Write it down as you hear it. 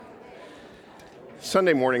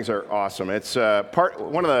Sunday mornings are awesome. It's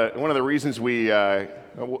one of the reasons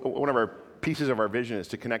one of our pieces of our vision is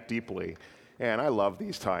to connect deeply, and I love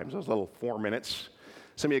these times. Those little 4 minutes.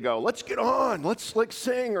 Some of you go, "Let's get on. Let's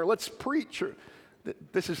sing or let's preach."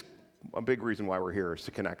 This is a big reason why we're here, is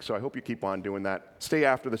to connect. So I hope you keep on doing that. Stay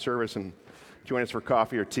after the service and join us for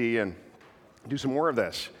coffee or tea and do some more of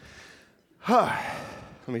this.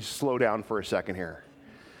 Let me slow down for a second here.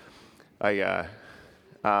 I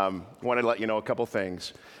wanted to let you know a couple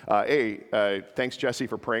things. Thanks, Jesse,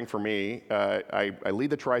 for praying for me. I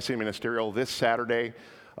lead the Tri-City Ministerial this Saturday.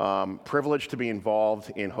 Privileged to be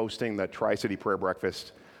involved in hosting the Tri-City Prayer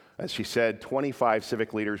Breakfast. As she said, 25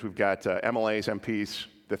 civic leaders. We've got MLAs, MPs,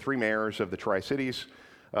 the 3 mayors of the Tri-Cities,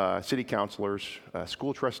 city councilors,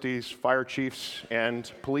 school trustees, fire chiefs,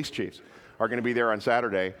 and police chiefs are going to be there on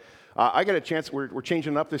Saturday. I get a chance, we're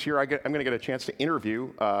changing it up this year. I'm going to get a chance to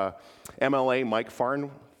interview MLA Mike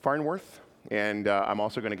Farnworth, and I'm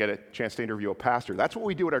also going to get a chance to interview a pastor. That's what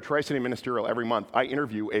we do at our Tri-City Ministerial every month. I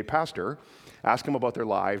interview a pastor, ask them about their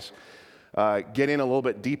lives, get in a little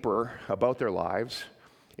bit deeper about their lives.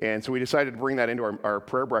 And so we decided to bring that into our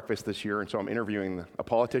prayer breakfast this year, and so I'm interviewing a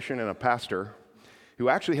politician and a pastor who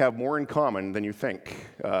actually have more in common than you think.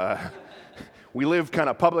 We live kind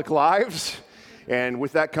of public lives, and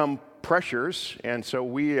with that come pressures, and so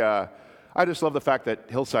I just love the fact that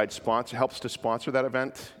Hillside helps to sponsor that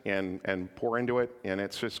event and pour into it, and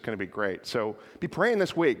it's just going to be great. So be praying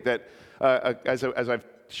this week that, as I've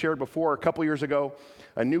shared before, a couple years ago,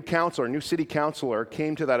 a new city councilor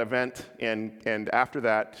came to that event, and after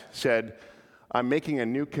that said, "I'm making a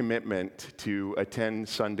new commitment to attend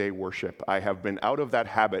Sunday worship. I have been out of that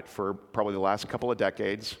habit for probably the last couple of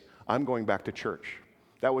decades. I'm going back to church."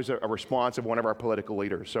 That was a response of one of our political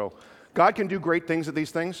leaders. So God can do great things at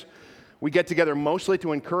these things. We get together mostly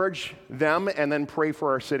to encourage them and then pray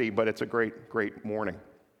for our city, but it's a great, great morning.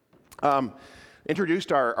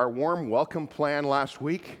 Introduced our warm welcome plan last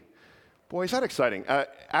week. Boy, is that exciting.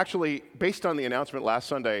 Actually, based on the announcement last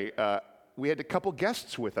Sunday, we had a couple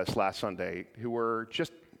guests with us last Sunday who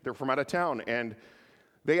they're from out of town, and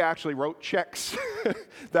they actually wrote checks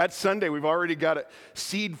that Sunday. We've already got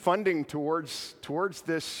seed funding towards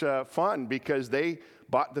this fund because they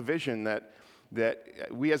bought the vision that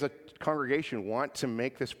we as a congregation want to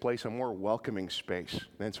make this place a more welcoming space.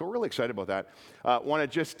 And so we're really excited about that. Want to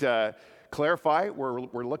just clarify,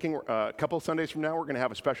 we're looking a couple of Sundays from now, we're going to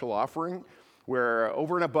have a special offering where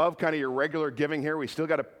over and above kind of your regular giving here, we still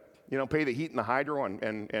got to pay the heat and the hydro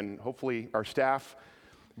and hopefully our staff.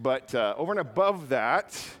 But over and above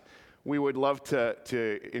that, we would love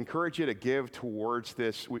to encourage you to give towards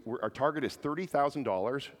this. Our target is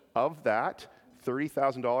 $30,000. Of that,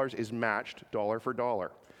 $30,000 is matched dollar for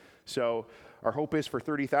dollar. So our hope is for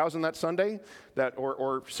 $30,000 that Sunday,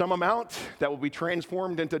 or some amount that will be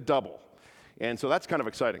transformed into double. And so that's kind of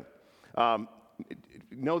exciting.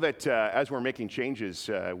 Know that as we're making changes,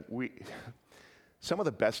 some of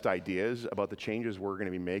the best ideas about the changes we're going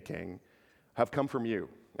to be making have come from you.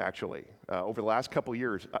 Actually, over the last couple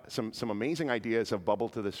years, some amazing ideas have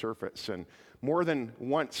bubbled to the surface, and more than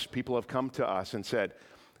once, people have come to us and said,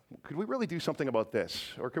 "Could we really do something about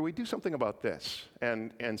this, or could we do something about this?"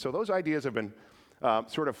 And so those ideas have been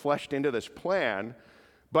sort of fleshed into this plan,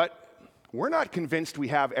 but we're not convinced we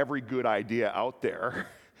have every good idea out there.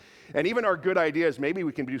 And even our good ideas, maybe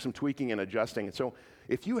we can do some tweaking and adjusting. And so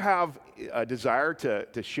if you have a desire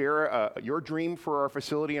to share your dream for our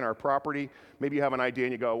facility and our property, maybe you have an idea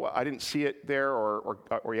and you go, "Well, I didn't see it there," or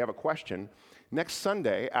you have a question, next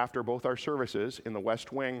Sunday after both our services in the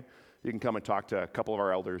West Wing, you can come and talk to a couple of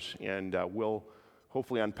our elders, and we'll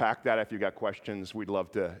hopefully unpack that. If you've got questions, we'd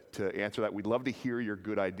love to answer that. We'd love to hear your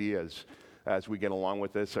good ideas as we get along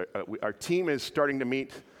with this. Our team is starting to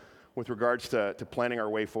meet with regards to planning our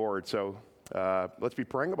way forward. So let's be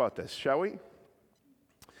praying about this, shall we?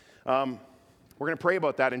 We're going to pray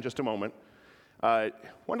about that in just a moment. I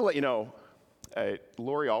want to let you know,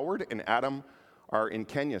 Lori Allward and Adam are in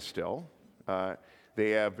Kenya still.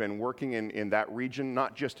 They have been working in that region,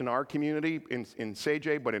 not just in our community, in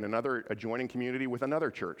Sejay, but in another adjoining community with another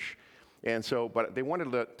church. And so, but they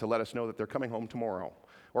wanted to let us know that they're coming home tomorrow,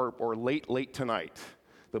 or late tonight.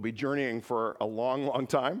 They'll be journeying for a long, long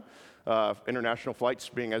time, international flights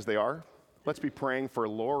being as they are. Let's be praying for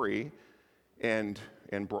Lori and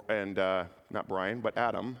not Brian, but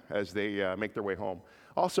Adam, as they make their way home.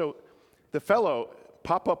 Also, the fellow,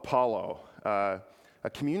 Papa Paulo, a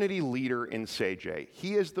community leader in Sejay,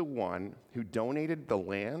 he is the one who donated the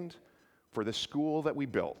land for the school that we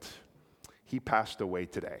built. He passed away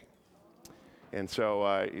today. And so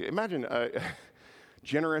imagine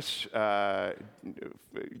generous. A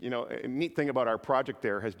neat thing about our project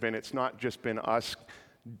there has been it's not just been us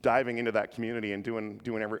diving into that community and doing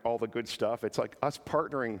all the good stuff. It's like us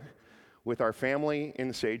partnering with our family in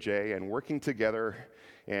CJ and working together.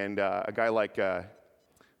 And a guy like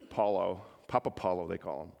Paulo, Papa Paulo they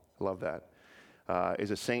call him, I love that,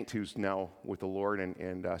 is a saint who's now with the Lord.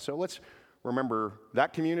 And so let's remember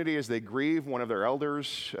that community as they grieve one of their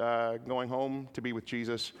elders going home to be with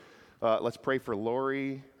Jesus. Let's pray for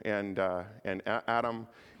Lori and Adam,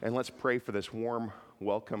 and let's pray for this warm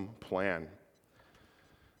welcome plan.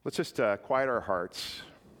 Let's just quiet our hearts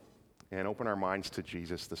and open our minds to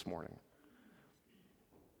Jesus this morning.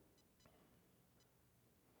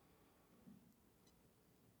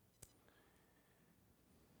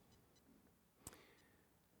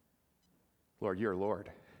 Lord, you're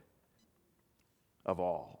Lord of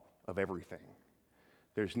all, of everything.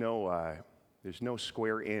 There's no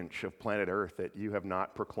square inch of planet Earth that you have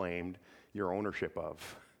not proclaimed your ownership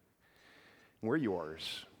of. We're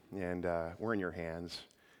yours, and we're in your hands,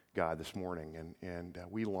 God, this morning, and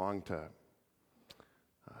we long to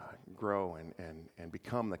grow and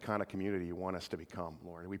become the kind of community you want us to become,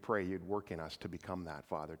 Lord. We pray you'd work in us to become that,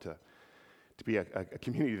 Father, to be a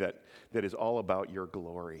community that is all about your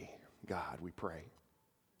glory, God, we pray.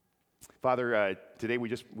 Father, today we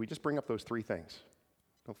just bring up those three things.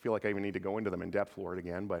 Don't feel like I even need to go into them in depth, Lord,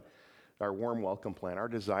 again, but our warm welcome plan, our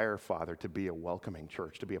desire, Father, to be a welcoming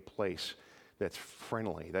church, to be a place that's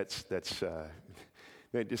friendly, that's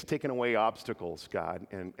just taking away obstacles, God,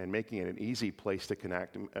 and making it an easy place to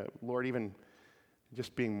connect. Lord, even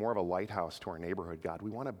just being more of a lighthouse to our neighborhood, God, we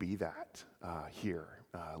want to be that here,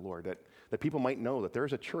 Lord, that people might know that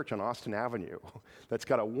there's a church on Austin Avenue that's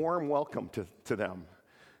got a warm welcome to them,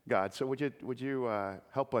 God. So would you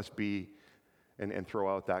help us be and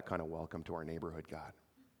throw out that kind of welcome to our neighborhood, God.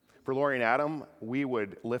 For Lori and Adam, we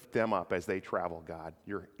would lift them up as they travel, God.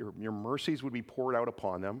 Your mercies would be poured out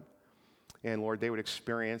upon them. And Lord, they would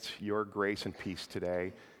experience your grace and peace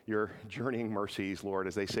today, your journeying mercies, Lord,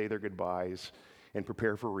 as they say their goodbyes and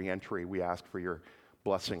prepare for reentry. We ask for your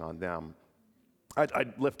blessing on them.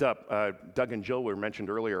 I'd lift up Doug and Jill, we mentioned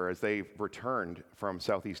earlier, as they've returned from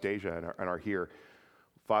Southeast Asia and are here.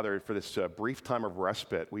 Father, for this brief time of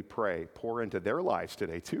respite, we pray, pour into their lives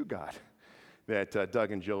today too, God, that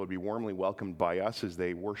Doug and Jill would be warmly welcomed by us as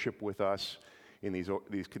they worship with us in these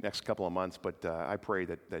next couple of months, but I pray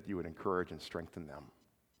that you would encourage and strengthen them.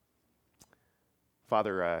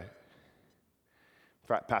 Father,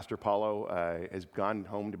 Pastor Paulo has gone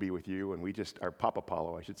home to be with you, and or Papa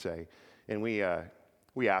Paulo, I should say, and we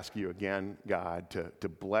ask you again, God, to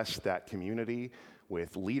bless that community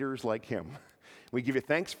with leaders like him. We give you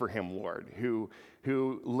thanks for him, Lord, who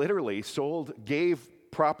literally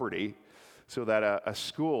gave property so that a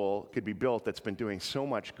school could be built that's been doing so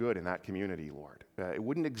much good in that community, Lord. It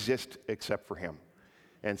wouldn't exist except for him.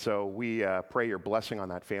 And so we pray your blessing on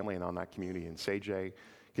that family and on that community in CJ.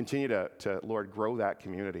 Continue to, Lord, grow that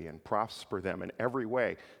community and prosper them in every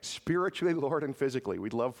way, spiritually, Lord, and physically.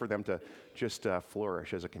 We'd love for them to just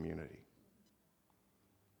flourish as a community.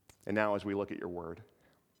 And now as we look at your word,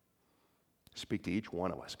 speak to each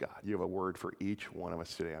one of us, God. You have a word for each one of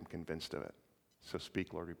us today. I'm convinced of it. So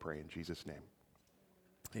speak, Lord, we pray in Jesus' name.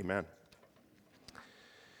 Amen.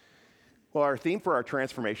 Well, our theme for our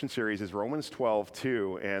transformation series is Romans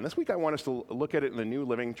 12:2, and this week I want us to look at it in the New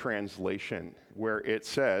Living Translation, where it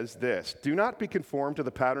says this: "Do not be conformed to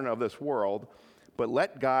the pattern of this world, but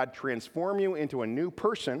let God transform you into a new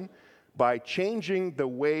person by changing the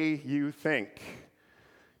way you think."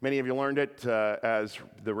 Many of you learned it as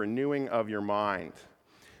the renewing of your mind.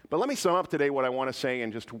 But let me sum up today what I want to say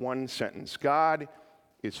in just one sentence. God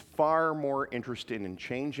is far more interested in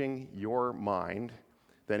changing your mind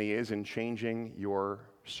than he is in changing your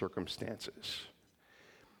circumstances.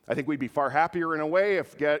 I think we'd be far happier in a way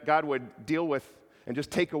if God would deal with and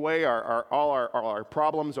just take away all our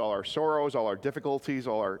problems, all our sorrows, all our difficulties,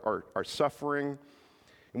 all our suffering.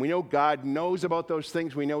 And we know God knows about those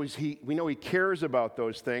things. We know he cares about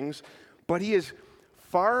those things. But he is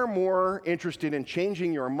far more interested in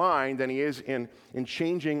changing your mind than he is in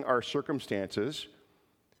changing our circumstances.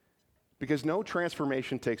 Because no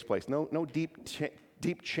transformation takes place. No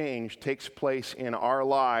deep change takes place in our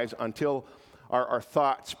lives until our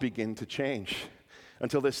thoughts begin to change.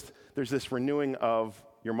 Until there's this renewing of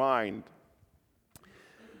your mind.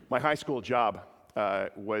 My high school job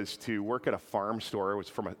was to work at a farm store. It was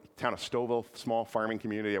from a town of Stouffville, small farming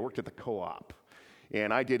community. I worked at the co-op.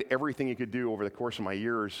 And I did everything you could do over the course of my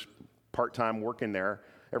years, part-time working there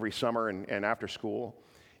every summer and after school.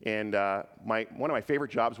 And one of my favorite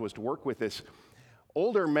jobs was to work with this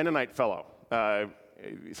older Mennonite fellow.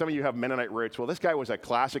 some of you have Mennonite roots. Well, this guy was a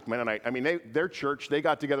classic Mennonite. I mean, their church, they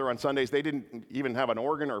got together on Sundays. They didn't even have an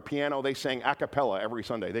organ or a piano. They sang a cappella every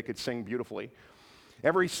Sunday. They could sing beautifully.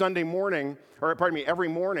 Every morning,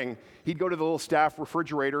 he'd go to the little staff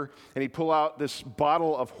refrigerator and he'd pull out this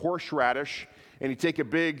bottle of horseradish and he'd take a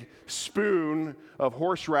big spoon of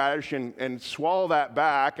horseradish and swallow that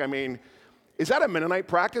back. I mean, is that a Mennonite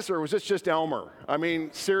practice or was this just Elmer? I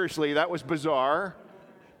mean, seriously, that was bizarre.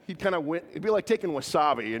 He'd kind of it'd be like taking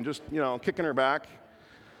wasabi and just, kicking her back.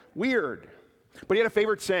 Weird. But he had a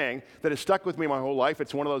favorite saying that has stuck with me my whole life.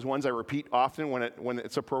 It's one of those ones I repeat often when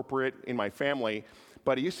it's appropriate in my family.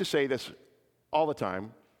 But he used to say this all the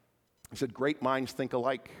time. He said, "Great minds think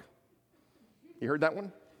alike." You heard that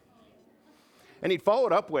one? And he'd follow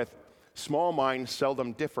it up with, "Small minds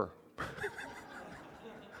seldom differ."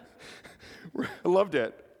 I loved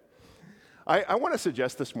it. I want to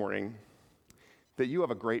suggest this morning that you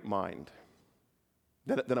have a great mind.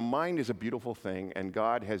 That a mind is a beautiful thing, and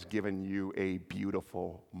God has given you a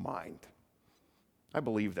beautiful mind. I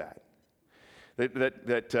believe that.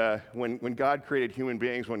 That when God created human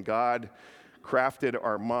beings, when God crafted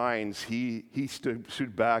our minds, He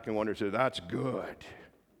stood back and wondered, said, "That's good.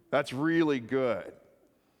 That's really good."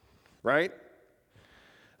 Right?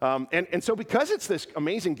 And so because it's this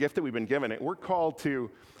amazing gift that we've been given, we're called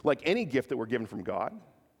to, like any gift that we're given from God,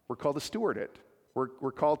 we're called to steward it.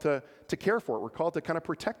 We're called to care for it. We're called to kind of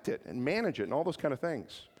protect it and manage it and all those kind of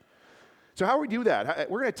things. So how do we do that?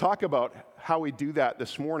 We're going to talk about how we do that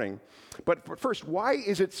this morning. But first, why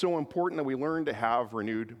is it so important that we learn to have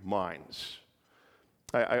renewed minds?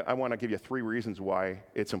 I want to give you 3 reasons why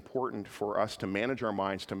it's important for us to manage our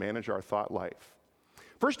minds, to manage our thought life.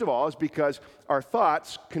 First of all is because our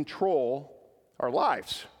thoughts control our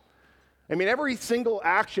lives. I mean, every single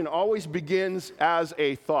action always begins as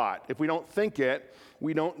a thought. If we don't think it,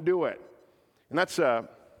 we don't do it. And that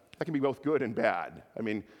can be both good and bad. I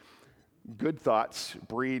mean, good thoughts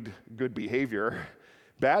breed good behavior.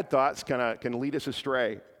 Bad thoughts can lead us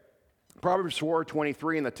astray. Proverbs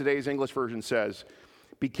 4:23 in the Today's English version says,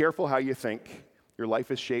 "Be careful how you think. Your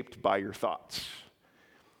life is shaped by your thoughts."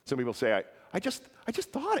 Some people say, I just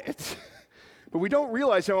thought it. But we don't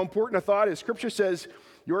realize how important a thought is. Scripture says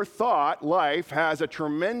your thought life has a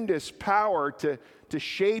tremendous power to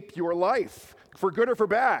shape your life, for good or for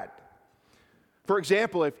bad. For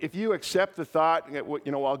example, if you accept the thought,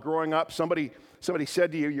 while growing up, somebody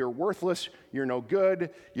said to you, "You're worthless, you're no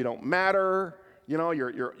good, you don't matter,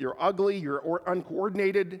 you're ugly, you're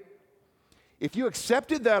uncoordinated." If you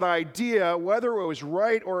accepted that idea, whether it was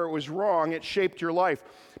right or it was wrong, it shaped your life,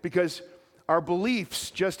 because our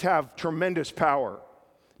beliefs just have tremendous power.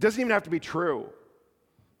 It doesn't even have to be true.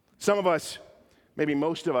 Some of us, maybe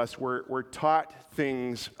most of us, were taught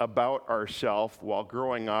things about ourselves while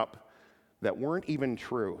growing up that weren't even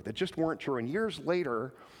true, that just weren't true. And years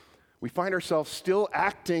later, we find ourselves still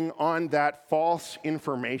acting on that false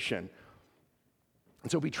information.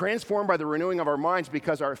 And so be transformed by the renewing of our minds,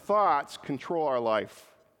 because our thoughts control our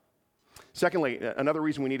life. Secondly, another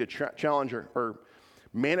reason we need to challenge or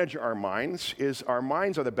manage our minds is our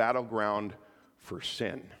minds are the battleground for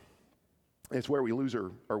sin. It's where we lose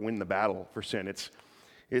or win the battle for sin.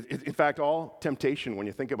 In fact, all temptation, when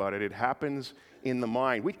you think about it, it happens in the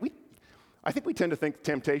mind. I think we tend to think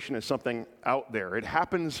temptation is something out there. It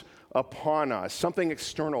happens upon us, something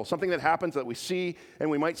external, something that happens that we see, and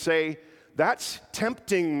we might say, "That's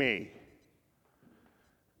tempting me."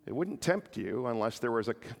 It wouldn't tempt you unless there was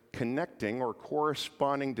a connecting or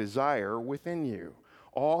corresponding desire within you.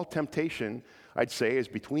 All temptation, I'd say, is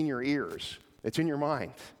between your ears. It's in your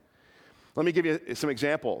mind. Let me give you some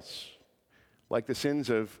examples, like the sins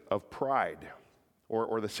of pride,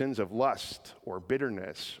 or the sins of lust, or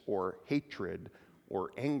bitterness, or hatred,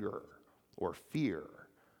 or anger, or fear,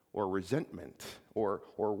 or resentment, or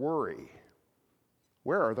worry.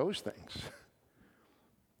 Where are those things?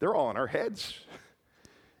 They're all in our heads.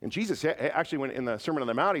 And Jesus, actually, when in the Sermon on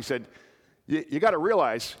the Mount, he said, you got to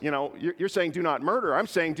realize, you're saying do not murder. I'm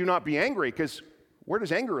saying do not be angry, because where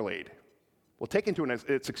does anger lead? Well, taken to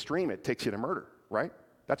its extreme, it takes you to murder, right?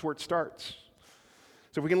 That's where it starts.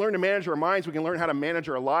 So if we can learn to manage our minds, we can learn how to manage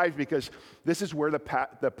our lives, because this is where the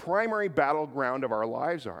primary battleground of our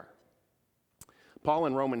lives are. Paul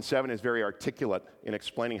in Romans 7 is very articulate in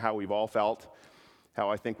explaining how we've all felt, how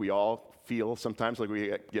I think we all feel sometimes like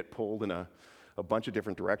we get pulled in a bunch of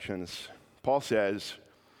different directions. Paul says,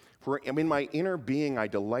 "For in my inner being I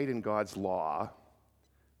delight in God's law,"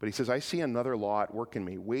 but he says, "I see another law at work in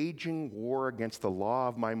me, waging war against the law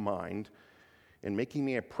of my mind and making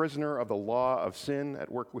me a prisoner of the law of sin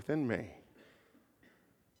at work within me."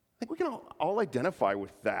 think we can all identify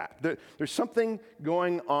with that. There's something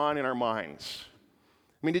going on in our minds.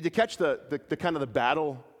 I mean, did you catch the kind of the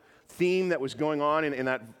battle theme that was going on in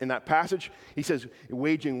that passage? He says,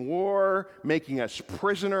 waging war, making us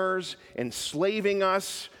prisoners, enslaving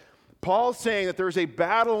us. Paul's saying that there's a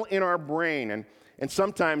battle in our brain, and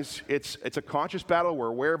sometimes it's a conscious battle, we're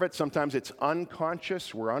aware of it. Sometimes it's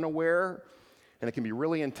unconscious, we're unaware, and it can be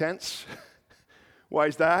really intense. Why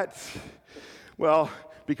is that? Well,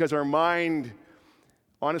 because our mind,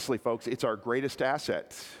 honestly, folks, it's our greatest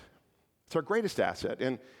asset. It's our greatest asset,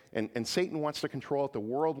 and Satan wants to control it. The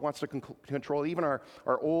world wants to control it. Even our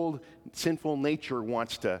old sinful nature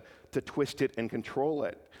wants to twist it and control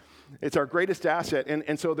it. It's our greatest asset,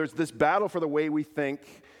 and so there's this battle for the way we think,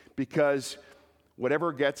 because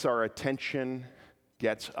whatever gets our attention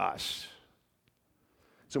gets us.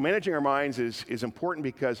 So managing our minds is important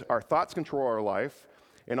because our thoughts control our life,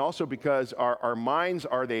 and also because our minds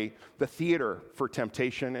are the theater for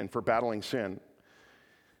temptation and for battling sin.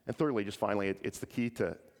 And thirdly, just finally, it's the key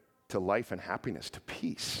to life and happiness, to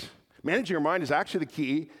peace. Managing your mind is actually the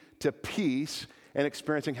key to peace and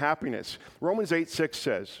experiencing happiness. Romans 8:6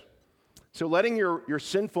 says, so letting your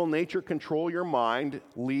sinful nature control your mind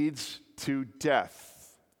leads to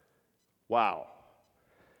death. Wow.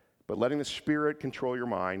 But letting the Spirit control your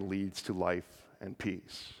mind leads to life and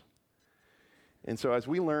peace. And so as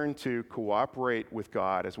we learn to cooperate with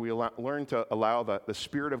God, as we learn to allow the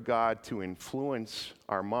Spirit of God to influence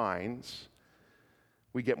our minds,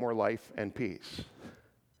 we get more life and peace.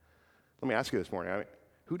 Let me ask you this morning,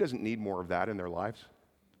 who doesn't need more of that in their lives?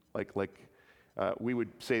 We would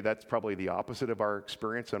say that's probably the opposite of our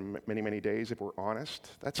experience on many, many days, if we're honest.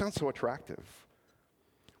 That sounds so attractive.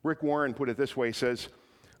 Rick Warren put it this way, he says,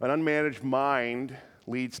 an unmanaged mind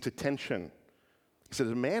leads to tension. He says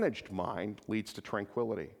a managed mind leads to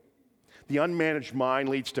tranquility. The unmanaged mind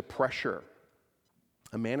leads to pressure.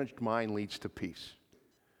 A managed mind leads to peace.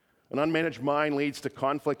 An unmanaged mind leads to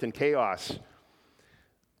conflict and chaos.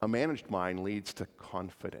 A managed mind leads to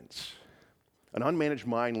confidence. An unmanaged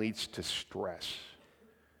mind leads to stress.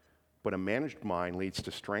 But a managed mind leads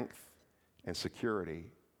to strength and security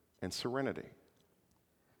and serenity.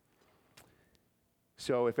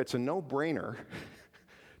 So if it's a no-brainer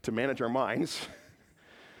to manage our minds,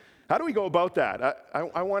 how do we go about that?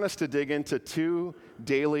 I want us to dig into two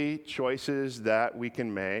daily choices that we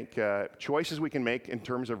can make, choices we can make in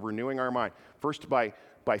terms of renewing our mind. First, by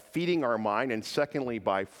feeding our mind, and secondly,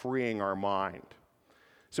 by freeing our mind.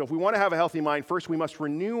 So if we want to have a healthy mind, first we must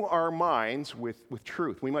renew our minds with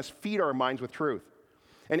truth. We must feed our minds with truth.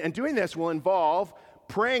 And doing this will involve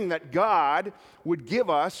praying that God would give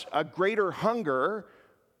us a greater hunger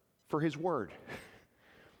for His Word.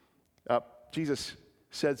 Jesus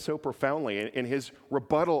said so profoundly in His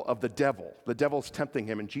rebuttal of the devil. The devil's tempting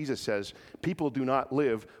Him, and Jesus says, people do not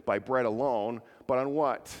live by bread alone, but on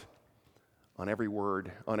what? On every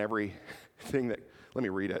word, on every thing that, let me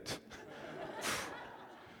read it.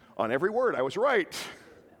 On every word, I was right.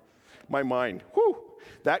 My mind,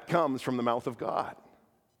 that comes from the mouth of God.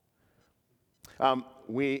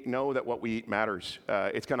 We know that what we eat matters.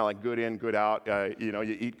 It's kind of like good in, good out.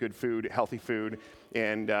 You eat good food, healthy food,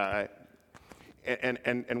 and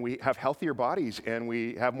we have healthier bodies, and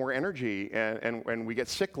we have more energy, and we get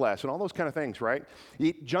sick less, and all those kind of things, right? You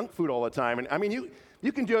eat junk food all the time, and I mean,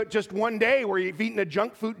 you can do it just one day where you've eaten a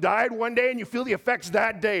junk food diet one day, and you feel the effects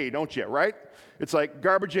that day, don't you, right? It's like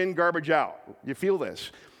garbage in, garbage out. You feel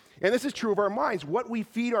this. And this is true of our minds. What we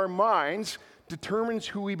feed our minds determines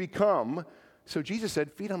who we become. So Jesus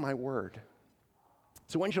said, feed on my word.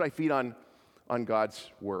 So when should I feed on God's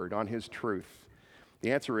word, on His truth?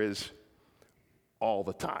 The answer is all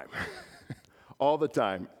the time. All the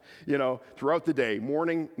time. Throughout the day,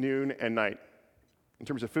 morning, noon, and night. In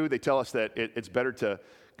terms of food, they tell us that it's better to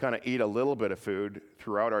kind of eat a little bit of food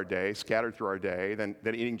throughout our day, scattered through our day, than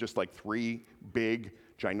eating just like 3 big,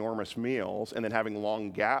 ginormous meals and then having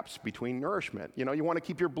long gaps between nourishment. You want to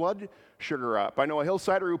keep your blood sugar up. I know a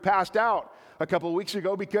hillsider who passed out a couple of weeks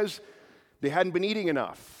ago because they hadn't been eating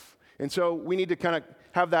enough. And so we need to kind of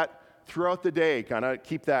have that throughout the day, kind of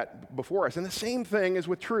keep that before us. And the same thing is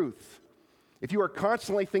with truth. If you are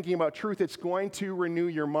constantly thinking about truth, it's going to renew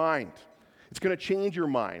your mind. It's going to change your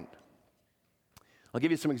mind. I'll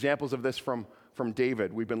give you some examples of this from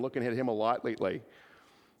David. We've been looking at him a lot lately.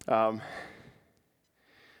 Psalm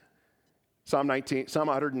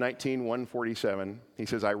 119, 147, he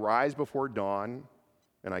says, I rise before dawn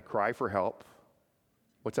and I cry for help.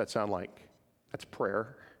 What's that sound like? That's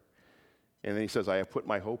prayer. And then he says, I have put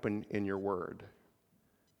my hope in your word.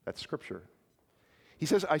 That's scripture. He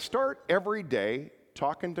says, I start every day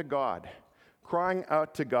talking to God, crying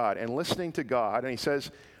out to God and listening to God. And he says,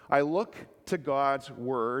 I look to God's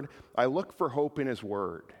word. I look for hope in his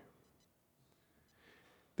word.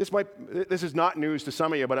 This is not news to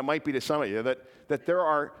some of you, but it might be to some of you, that there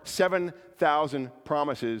are 7,000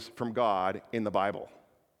 promises from God in the Bible.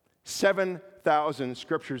 7,000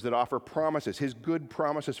 scriptures that offer promises, his good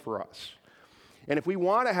promises for us. And if we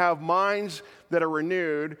want to have minds that are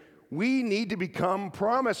renewed, we need to become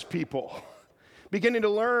promise people, beginning to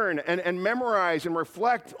learn and memorize and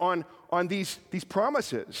reflect on these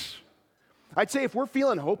promises. I'd say if we're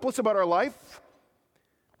feeling hopeless about our life,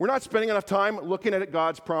 we're not spending enough time looking at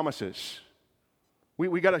God's promises.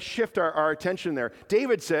 We got to shift our attention there.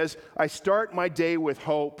 David says, I start my day with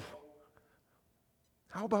hope.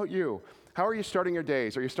 How about you? How are you starting your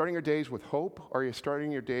days? Are you starting your days with hope, or are you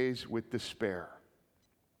starting your days with despair?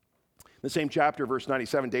 In the same chapter, verse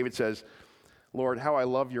 97, David says, Lord, how I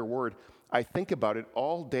love your word. I think about it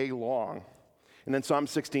all day long. And then Psalm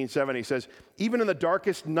 16:7, he says, even in the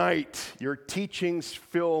darkest night, your teachings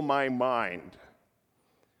fill my mind.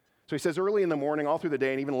 So he says, early in the morning, all through the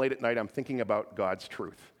day, and even late at night, I'm thinking about God's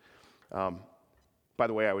truth. By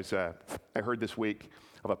the way, I heard this week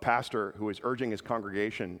of a pastor who is urging his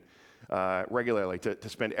congregation regularly to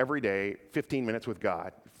spend every day 15 minutes with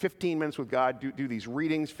God. 15 minutes with God, do these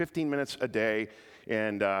readings, 15 minutes a day.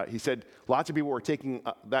 And he said lots of people were taking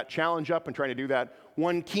that challenge up and trying to do that.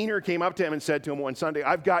 One keener came up to him and said to him one Sunday,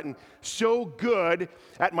 I've gotten so good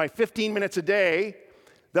at my 15 minutes a day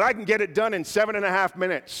that I can get it done in 7.5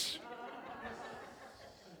 minutes.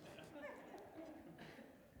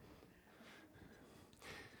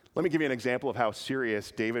 Let me give you an example of how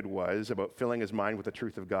serious David was about filling his mind with the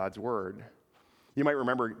truth of God's word. You might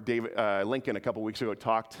remember Lincoln a couple weeks ago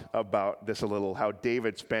talked about this a little, how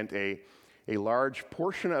David spent a large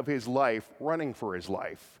portion of his life running for his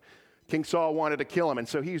life. King Saul wanted to kill him, and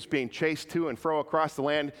so he was being chased to and fro across the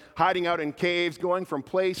land, hiding out in caves, going from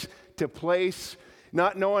place to place,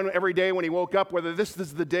 not knowing every day when he woke up whether this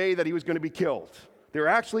is the day that he was going to be killed. There were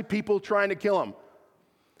actually people trying to kill him.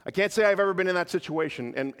 I can't say I've ever been in that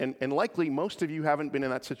situation, and likely most of you haven't been in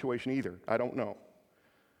that situation either. I don't know.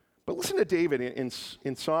 But listen to David in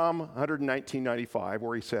Psalm 119:95,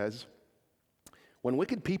 where he says, when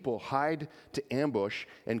wicked people hide to ambush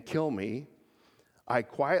and kill me, I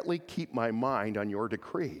quietly keep my mind on your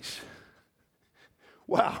decrees.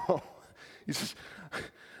 Wow. He says,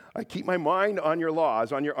 I keep my mind on your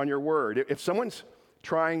laws, on your word. If someone's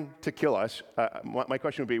trying to kill us, my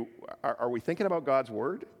question would be, are we thinking about God's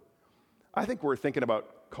word? I think we're thinking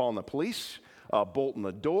about calling the police, bolting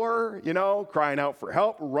the door, crying out for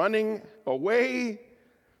help, running away.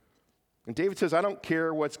 And David says, I don't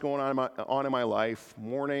care what's going on in my life,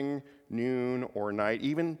 morning, noon, or night,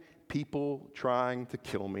 even people trying to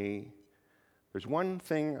kill me. There's one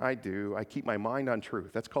thing I do. I keep my mind on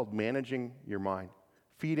truth. That's called managing your mind,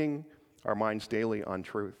 feeding our minds daily on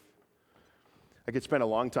truth. I could spend a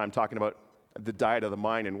long time talking about the diet of the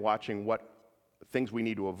mind and watching what things we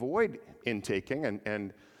need to avoid intaking,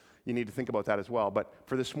 and you need to think about that as well. But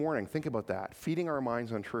for this morning, think about that, feeding our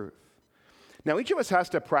minds on truth. Now, each of us has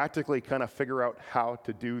to practically kind of figure out how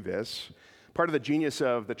to do this. Part of the genius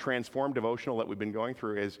of the Transformed devotional that we've been going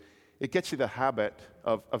through is it gets you the habit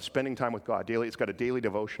of spending time with God daily. It's got a daily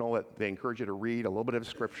devotional that they encourage you to read, a little bit of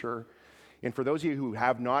scripture. And for those of you who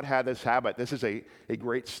have not had this habit, this is a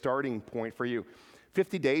great starting point for you.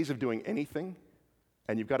 50 days of doing anything,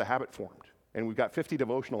 and you've got a habit formed. And we've got 50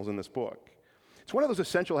 devotionals in this book. It's one of those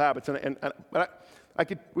essential habits, but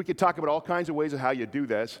we could talk about all kinds of ways of how you do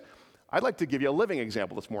this. I'd like to give you a living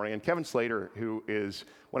example this morning, and Kevin Slater, who is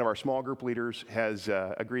one of our small group leaders, has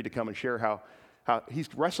agreed to come and share how he's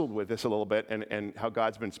wrestled with this a little bit and how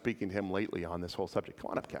God's been speaking to him lately on this whole subject.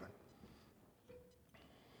 Come on up, Kevin.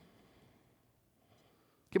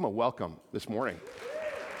 Give him a welcome this morning.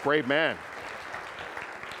 Brave man.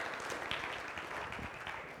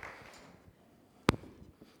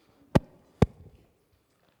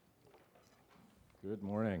 Good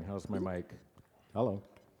morning. How's my mic? Hello.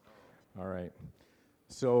 All right.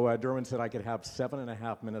 So Durwin said I could have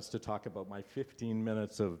 7.5 minutes to talk about my 15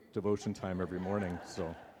 minutes of devotion time every morning.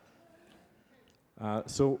 So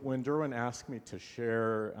when Durwin asked me to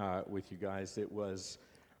share with you guys, it was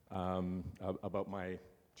about my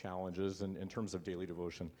challenges in terms of daily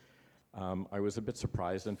devotion. I was a bit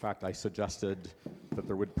surprised. In fact, I suggested that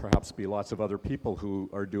there would perhaps be lots of other people who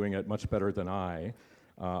are doing it much better than I.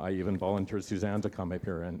 I even volunteered Suzanne to come up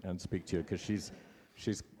here and speak to you because she's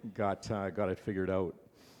got it figured out.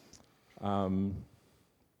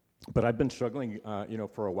 But I've been struggling,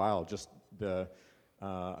 for a while. Just the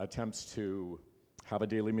attempts to have a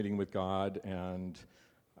daily meeting with God and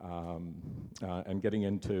and getting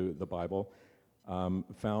into the Bible,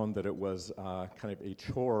 found that it was kind of a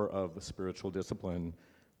chore of spiritual discipline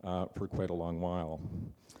for quite a long while.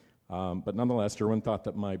 But nonetheless, Durwin thought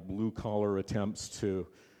that my blue-collar attempts to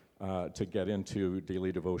get into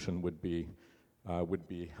daily devotion would be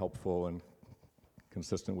helpful and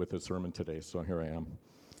consistent with his sermon today, so here I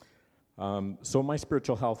am. So my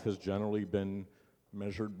spiritual health has generally been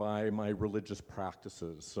measured by my religious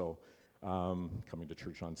practices. So coming to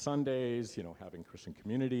church on Sundays, having Christian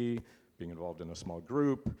community, being involved in a small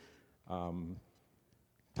group,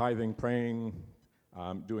 tithing, praying,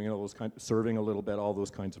 doing all those serving a little bit, all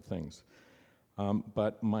those kinds of things.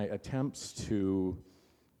 But my attempts to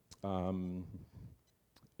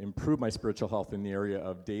improve my spiritual health in the area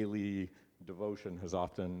of daily devotion has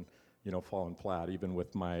often, fallen flat, even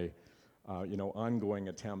with my, ongoing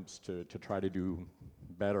attempts to try to do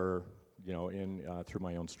better, through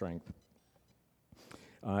my own strength.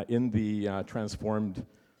 In the Transformed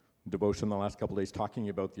devotion the last couple days, talking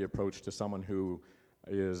about the approach to someone who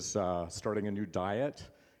is starting a new diet,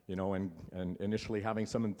 and initially having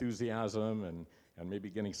some enthusiasm and maybe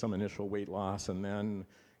getting some initial weight loss, and then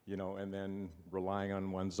relying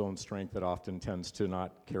on one's own strength that often tends to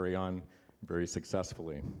not carry on very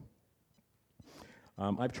successfully.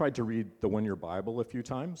 I've tried to read the One-Year Bible a few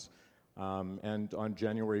times, and on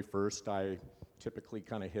January 1st, I typically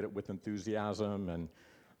kind of hit it with enthusiasm and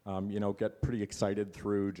get pretty excited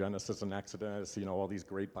through Genesis and Exodus, all these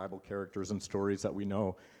great Bible characters and stories that we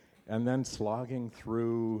know. And then slogging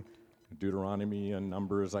through Deuteronomy and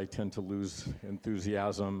Numbers, I tend to lose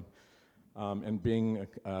enthusiasm. And being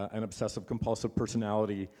an obsessive-compulsive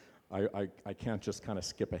personality, I can't just kind of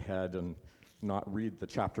skip ahead and not read the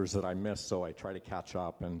chapters that I miss, so I try to catch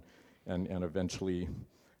up, and eventually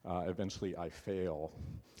I fail.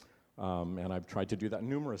 And I've tried to do that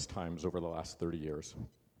numerous times over the last 30 years.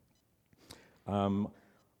 One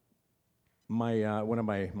of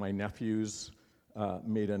my nephews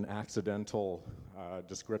made an accidental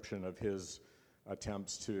description of his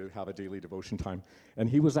attempts to have a daily devotion time, and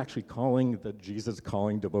he was actually calling the Jesus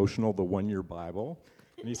Calling devotional the One-Year Bible.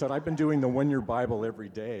 And he said, I've been doing the One-Year Bible every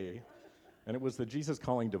day, and it was the Jesus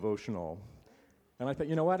Calling devotional. And I thought,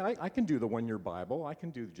 you know what, I can do the One-Year Bible, I can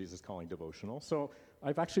do the Jesus Calling devotional. So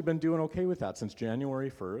I've actually been doing okay with that since January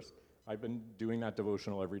 1st. I've been doing that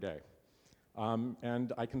devotional every day.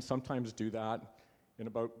 And I can sometimes do that in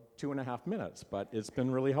about 2.5 minutes, but it's been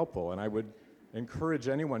really helpful. And I would encourage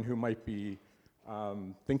anyone who might be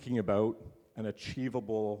thinking about an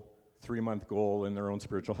achievable 3-month goal in their own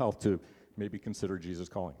spiritual health to maybe consider Jesus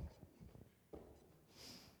Calling.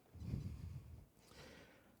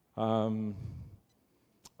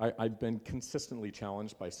 I've been consistently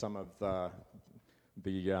challenged by some of the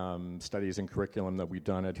studies and curriculum that we've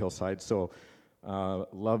done at Hillside. So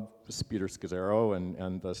love Peter Scazzaro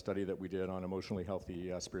and the study that we did on emotionally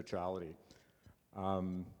healthy spirituality.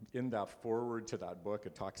 In that foreword to that book,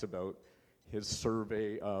 it talks about his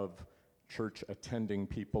survey of church attending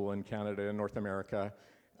people in Canada and North America,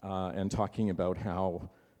 and talking about how,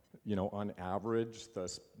 on average,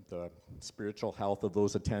 the spiritual health of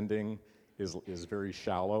those attending is very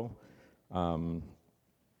shallow, and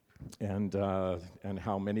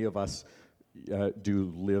how many of us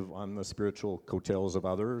do live on the spiritual coattails of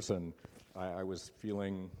others. And I was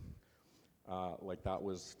feeling like that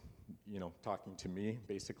was, talking to me,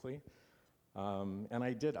 basically. And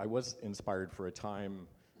I was inspired for a time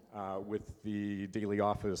with the daily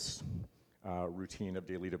office routine of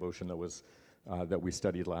daily devotion that we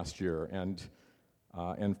studied last year. And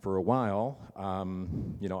for a while,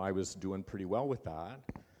 I was doing pretty well with that.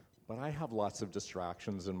 But I have lots of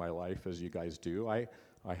distractions in my life, as you guys do. I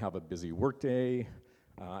have a busy workday,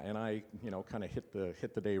 and I, kind of hit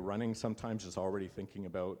the day running sometimes, just already thinking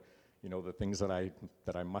about, the things that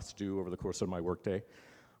I must do over the course of my workday.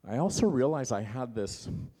 I also realized I had this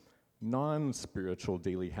non-spiritual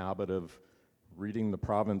daily habit of reading the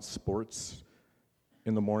province sports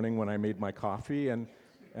in the morning when I made my coffee, and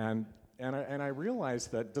I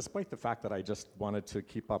realized that despite the fact that I just wanted to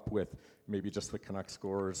keep up with maybe just the Canucks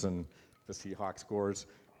scores and the Seahawks scores,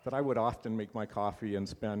 that I would often make my coffee and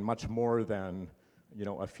spend much more than,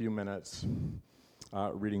 a few minutes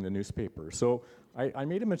reading the newspaper. So I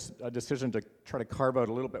made a decision to try to carve out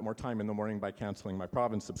a little bit more time in the morning by canceling my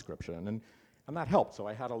province subscription, and that helped. So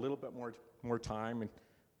I had a little bit more time and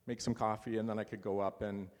make some coffee, and then I could go up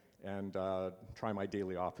and try my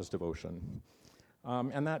daily office devotion.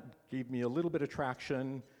 And that gave me a little bit of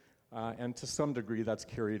traction, and to some degree that's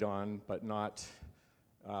carried on, but not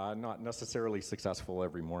necessarily successful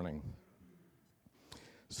every morning.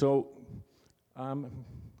 So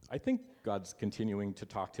I think God's continuing to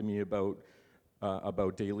talk to me about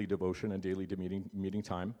daily devotion and daily meeting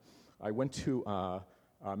time. I went to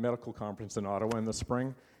a medical conference in Ottawa in the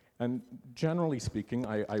spring, and generally speaking,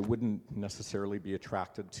 I wouldn't necessarily be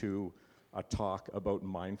attracted to a talk about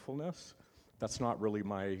mindfulness. That's not really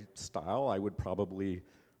my style. I would probably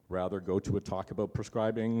rather go to a talk about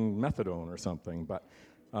prescribing methadone or something. But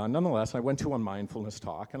nonetheless, I went to a mindfulness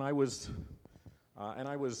talk, and I was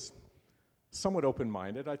somewhat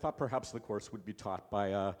open-minded. I thought perhaps the course would be taught by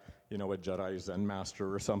a Jedi Zen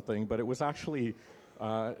master or something, but it was actually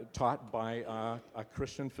taught by a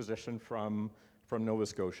Christian physician from Nova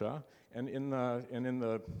Scotia. And in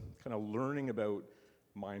the kind of learning about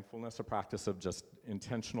mindfulness, a practice of just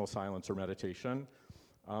intentional silence or meditation,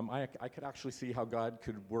 I could actually see how God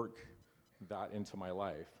could work that into my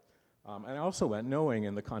life. And I also went knowing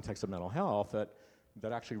in the context of mental health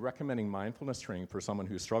that actually recommending mindfulness training for someone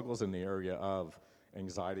who struggles in the area of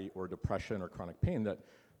anxiety or depression or chronic pain, that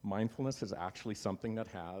mindfulness is actually something that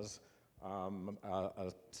has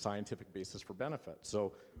a scientific basis for benefit.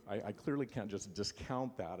 So I clearly can't just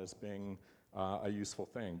discount that as being a useful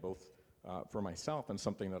thing, both for myself and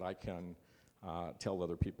something that I can tell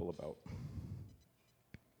other people about.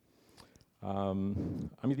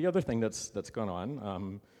 The other thing that's gone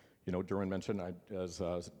on, Durwin mentioned, as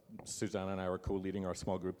Suzanne and I are co-leading our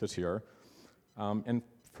small group this year, and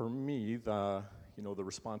for me, the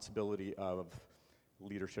responsibility of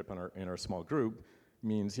leadership in our small group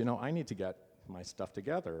means, I need to get my stuff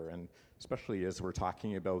together, and especially as we're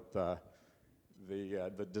talking about the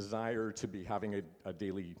desire to be having a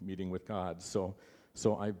daily meeting with God. So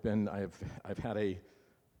I've had a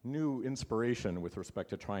new inspiration with respect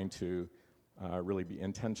to trying to really be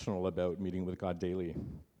intentional about meeting with God daily.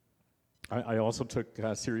 I also took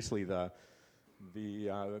seriously the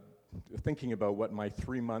thinking about what my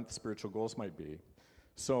 3-month spiritual goals might be.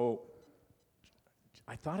 So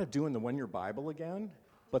I thought of doing the 1-year Bible again,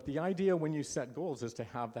 but the idea when you set goals is to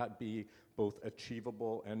have that be both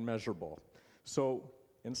achievable and measurable. So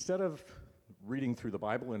instead of reading through the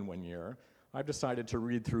Bible in 1 year, I've decided to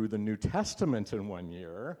read through the New Testament in 1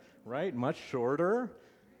 year, right? Much shorter,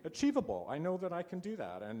 achievable. I know that I can do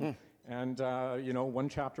that. And 1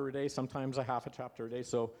 chapter a day, sometimes a half a chapter a day.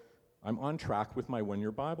 So I'm on track with my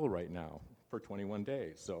 1-year Bible right now for 21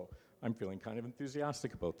 days. So I'm feeling kind of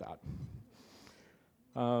enthusiastic about that.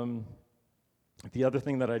 The other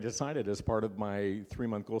thing that I decided as part of my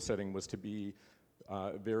 3-month goal setting was to be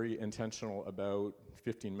very intentional about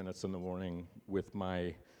 15 minutes in the morning with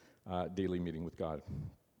my daily meeting with God.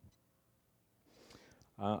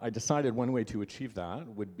 I decided one way to achieve that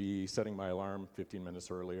would be setting my alarm 15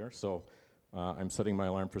 minutes earlier. So I'm setting my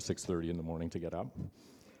alarm for 6:30 in the morning to get up.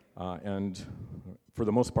 And for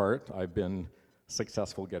the most part, I've been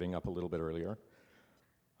successful getting up a little bit earlier.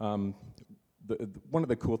 One of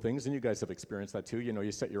the cool things, and you guys have experienced that too,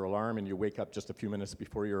 you set your alarm and you wake up just a few minutes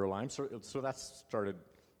before your alarm. So that's started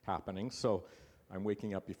happening. So I'm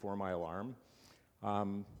waking up before my alarm.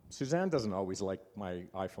 Suzanne doesn't always like my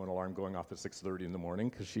iPhone alarm going off at 6:30 in the morning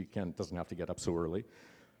because she doesn't have to get up so early.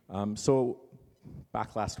 So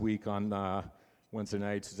back last week on Wednesday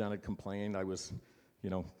night, Suzanne had complained I was,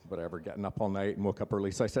 getting up all night and woke up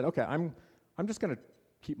early. So I said, okay, I'm just going to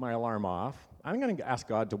keep my alarm off. I'm going to ask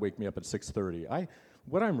God to wake me up at 6:30.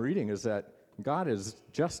 What I'm reading is that God is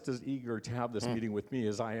just as eager to have this meeting with me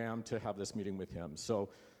as I am to have this meeting with Him. So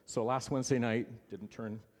last Wednesday night, didn't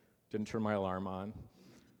turn my alarm on.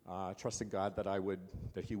 Trusted God that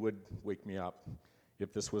He would wake me up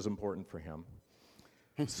if this was important for Him.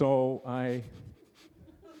 So I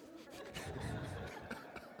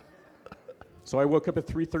woke up at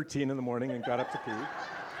 3:13 in the morning and got up to pee.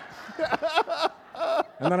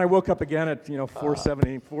 And then I woke up again at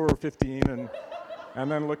 4:15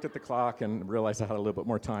 and then looked at the clock and realized I had a little bit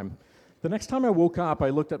more time. The next time I woke up, I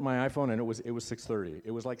looked at my iPhone and it was 6:30.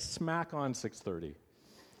 It was like smack on 6:30.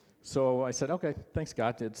 So I said, okay, thanks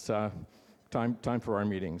God, it's time for our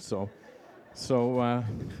meeting. So I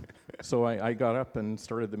got up and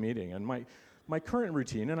started the meeting. And my current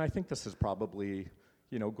routine, and I think this is probably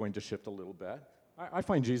going to shift a little bit. I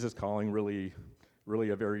find Jesus Calling really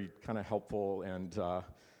a very kind of helpful and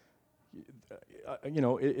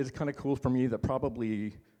it's kind of cool for me that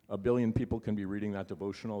probably 1 billion people can be reading that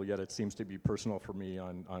devotional, yet it seems to be personal for me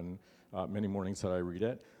on many mornings that I read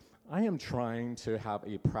it. I am trying to have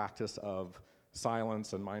a practice of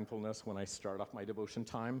silence and mindfulness when I start off my devotion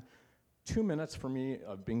time. 2 minutes for me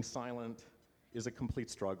of being silent is a complete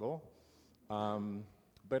struggle.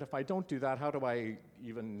 But if I don't do that, how do I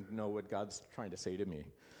even know what God's trying to say to me?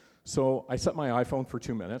 So I set my iPhone for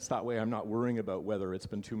 2 minutes. That way I'm not worrying about whether it's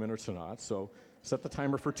been 2 minutes or not. So set the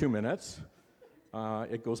timer for 2 minutes.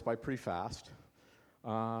 It goes by pretty fast.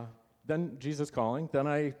 Then Jesus Calling.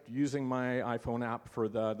 Then using my iPhone app for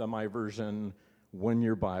the My Version 1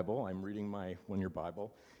 Year Bible. I'm reading my 1 Year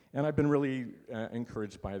Bible. And I've been really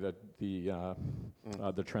encouraged by the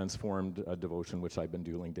transformed devotion, which I've been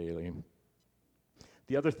doing daily.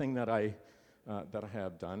 The other thing that I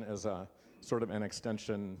have done as a sort of an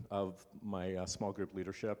extension of my small group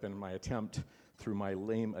leadership and my attempt through my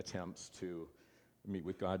lame attempts to meet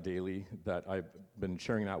with God daily, that I've been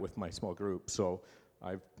sharing that with my small group. So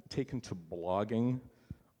I've taken to blogging.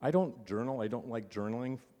 I don't journal. I don't like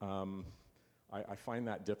journaling. I find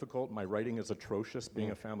that difficult. My writing is atrocious,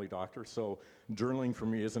 being a family doctor, so journaling for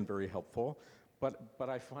me isn't very helpful. But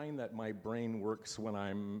I find that my brain works when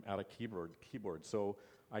I'm at a keyboard. So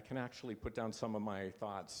I can actually put down some of my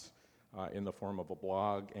thoughts in the form of a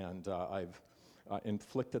blog, and I've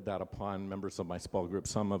inflicted that upon members of my small group,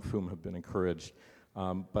 some of whom have been encouraged.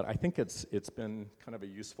 But I think it's been kind of a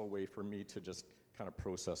useful way for me to just kind of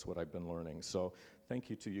process what I've been learning. So thank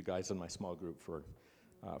you to you guys in my small group for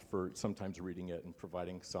sometimes reading it and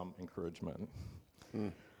providing some encouragement.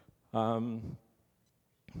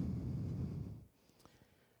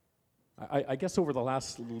 I guess over the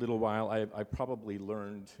last little while, I probably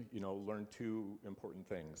learned two important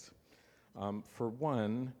things. For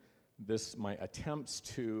one, my attempts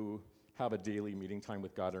to have a daily meeting time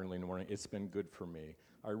with God early in the morning, it's been good for me.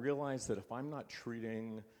 I realize that if I'm not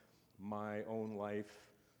treating my own life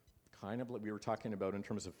kind of like we were talking about in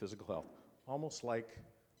terms of physical health, almost like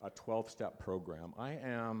a 12-step program. I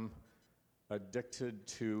am addicted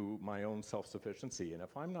to my own self-sufficiency, and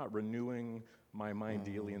if I'm not renewing my mind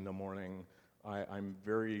daily in the morning, I'm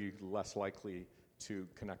very less likely to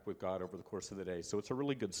connect with God over the course of the day. So it's a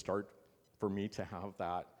really good start for me to have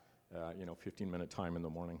that 15-minute time in the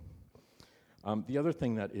morning. The other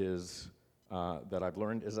thing that I've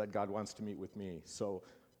learned is that God wants to meet with me. So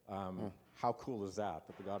how cool is that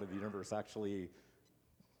the God of the universe actually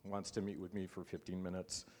wants to meet with me for 15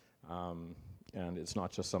 minutes, and it's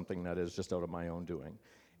not just something that is just out of my own doing.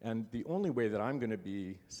 And the only way that I'm going to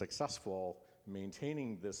be successful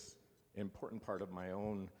maintaining this important part of my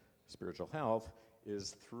own spiritual health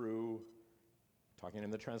is through talking in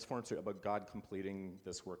the Transformed Series about God completing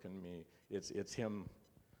this work in me. It's Him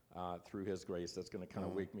through His grace that's going to kind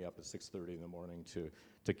of wake me up at 6:30 in the morning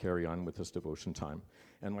to carry on with this devotion time.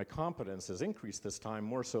 And my confidence has increased this time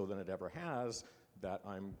more so than it ever has, that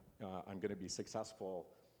I'm going to be successful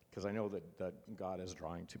because I know that God is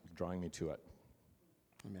drawing me to it.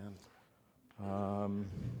 Amen.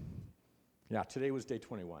 Yeah, today was day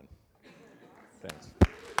 21. Thanks.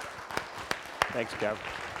 Thanks, Kev.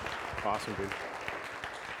 Awesome, dude.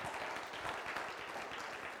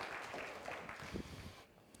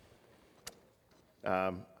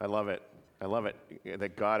 I love it. I love it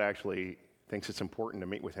that God actually thinks it's important to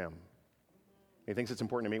meet with Him. He thinks it's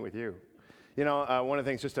important to meet with you. You know, one of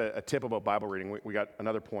the things, just a tip about Bible reading, we got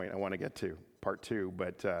another point I want to get to, part 2,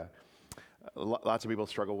 but lots of people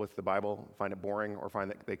struggle with the Bible, find it boring, or find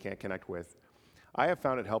that they can't connect with. I have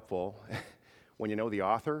found it helpful when you know the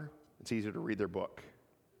author, it's easier to read their book.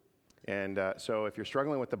 And so if you're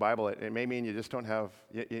struggling with the Bible, it may mean you just don't have,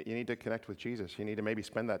 you need to connect with Jesus. You need to maybe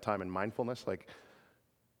spend that time in mindfulness, like,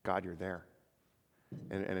 God, you're there.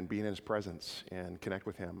 And be in His presence and connect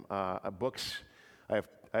with Him. Books, I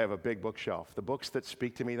have a big bookshelf. The books that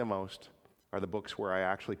speak to me the most are the books where I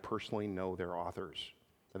actually personally know their authors.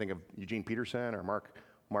 I think of Eugene Peterson or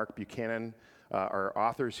Mark Buchanan, are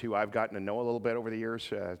authors who I've gotten to know a little bit over the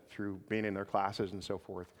years through being in their classes and so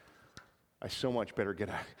forth. I so much better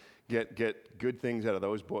get good things out of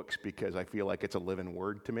those books because I feel like it's a living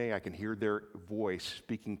word to me. I can hear their voice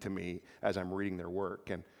speaking to me as I'm reading their work.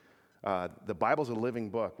 And the Bible's a living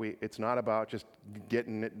book. It's not about just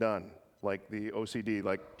getting it done, like the OCD,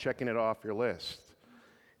 like checking it off your list.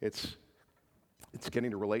 It's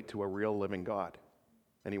getting to relate to a real living God,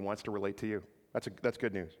 and He wants to relate to you. That's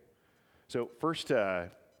good news. So first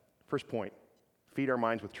point, feed our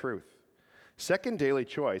minds with truth. Second daily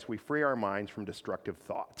choice, we free our minds from destructive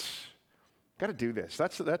thoughts. Got to do this.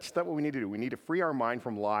 That's what we need to do. We need to free our mind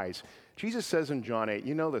from lies. Jesus says in John 8,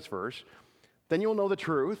 you know this verse, then you'll know the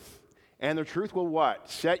truth, and the truth will what?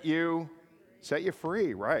 Set you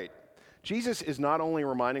free, right? Jesus is not only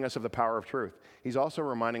reminding us of the power of truth, He's also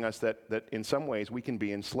reminding us that in some ways we can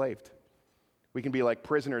be enslaved. We can be like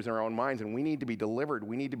prisoners in our own minds, and we need to be delivered.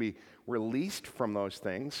 We need to be released from those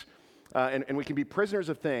things. And we can be prisoners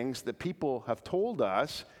of things that people have told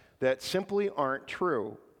us that simply aren't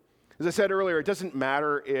true. As I said earlier, it doesn't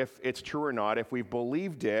matter if it's true or not. If we've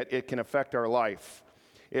believed it, it can affect our life.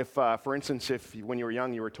 If, for instance, when you were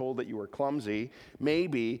young you were told that you were clumsy,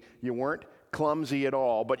 maybe you weren't clumsy at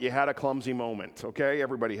all, but you had a clumsy moment, okay?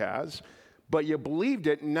 Everybody has. But you believed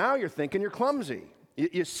it, and now you're thinking you're clumsy.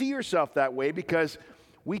 You see yourself that way because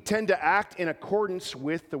we tend to act in accordance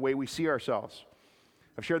with the way we see ourselves.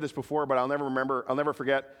 I've shared this before, but I'll never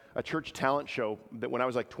forget a church talent show that when I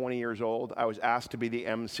was like 20 years old, I was asked to be the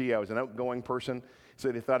MC. I was an outgoing person,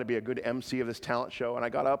 so they thought I'd be a good MC of this talent show. And I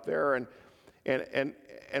got up there, and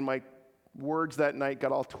my words that night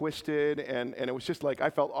got all twisted, and it was just like I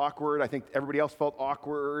felt awkward. I think everybody else felt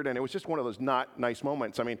awkward, and it was just one of those not nice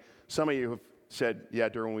moments. I mean, some of you have said, yeah,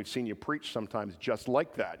 Durwin, we've seen you preach sometimes just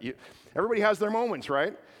like that. Everybody has their moments,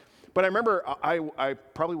 right? But I remember, I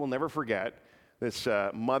probably will never forget this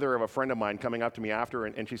mother of a friend of mine coming up to me after,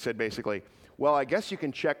 and she said basically, well, I guess you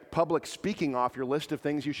can check public speaking off your list of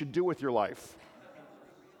things you should do with your life.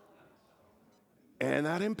 And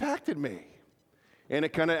that impacted me. And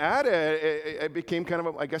it kind of it became kind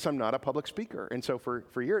of I guess I'm not a public speaker. And so for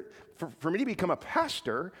me to become a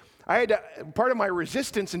pastor, part of my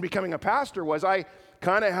resistance in becoming a pastor was I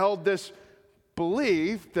kind of held this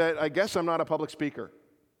belief that I guess I'm not a public speaker.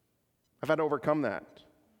 I've had to overcome that.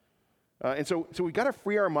 And so we've got to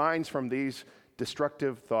free our minds from these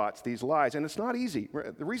destructive thoughts, these lies. And it's not easy.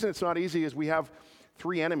 The reason it's not easy is we have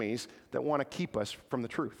three enemies that want to keep us from the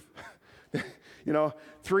truth.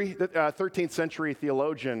 13th century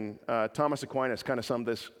theologian Thomas Aquinas kind of summed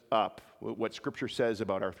this up, what Scripture says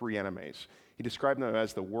about our three enemies. He described them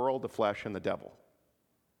as the world, the flesh, and the devil.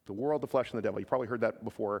 The world, the flesh, and the devil. You probably heard that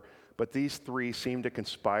before, but these three seem to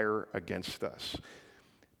conspire against us.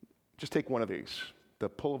 Just take one of these. The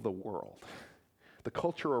pull of the world, the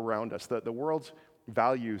culture around us, the world's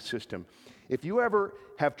value system. If you ever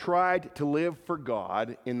have tried to live for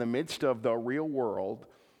God in the midst of the real world,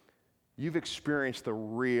 you've experienced the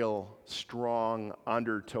real strong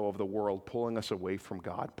undertow of the world pulling us away from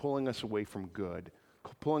God, pulling us away from good,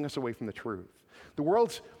 pulling us away from the truth. The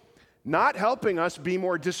world's not helping us be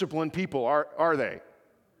more disciplined people, are they?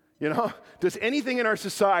 Does anything in our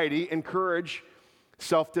society encourage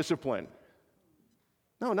self-discipline?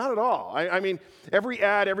 No, not at all. I mean, every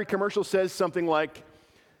ad, every commercial says something like,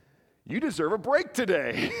 you deserve a break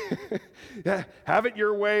today. Have it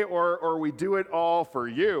your way or we do it all for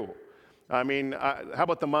you. I mean, how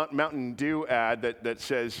about the Mountain Dew ad that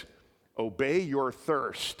says, obey your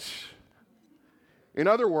thirst? In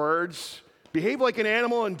other words, behave like an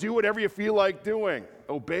animal and do whatever you feel like doing.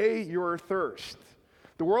 Obey your thirst.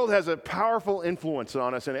 The world has a powerful influence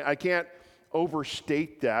on us, and I can't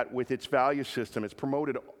overstate that with its value system. It's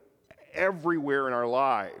promoted everywhere in our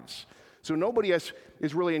lives. So nobody is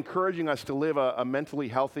really encouraging us to live a mentally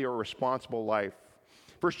healthy or responsible life.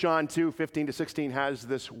 1 John 2:15-16 has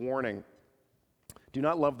this warning. Do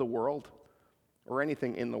not love the world or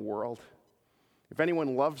anything in the world. If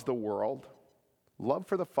anyone loves the world, love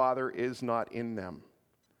for the Father is not in them.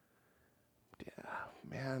 Yeah,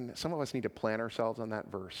 man, some of us need to plan ourselves on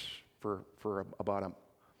that verse for about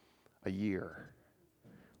a year.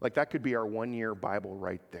 Like that could be our 1-year Bible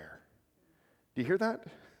right there. Do you hear that?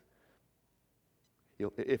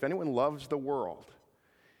 If anyone loves the world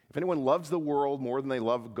more than they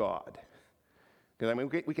love God, because I mean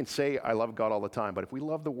we can say I love God all the time, but if we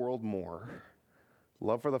love the world more,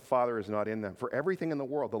 love for the Father is not in them. For everything in the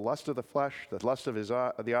world, the lust of the flesh, the lust of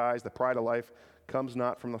the eyes, the pride of life, comes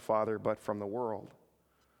not from the Father, but from the world.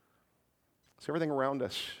 So everything around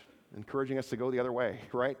us encouraging us to go the other way,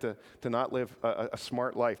 right? To not live a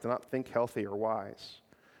smart life, to not think healthy or wise.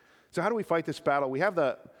 So how do we fight this battle? We have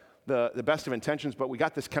the best of intentions, but we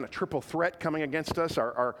got this kind of triple threat coming against us,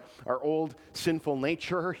 our old sinful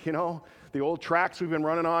nature, the old tracks we've been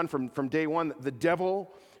running on from day one. The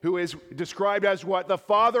devil, who is described as what? The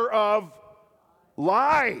father of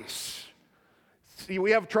lies. See,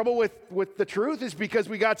 we have trouble with the truth is because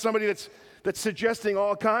we got somebody that's suggesting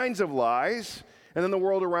all kinds of lies, and then the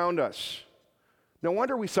world around us. No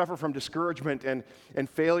wonder we suffer from discouragement and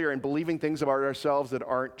failure and believing things about ourselves that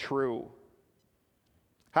aren't true.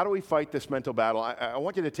 How do we fight this mental battle? I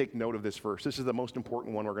want you to take note of this verse. This is the most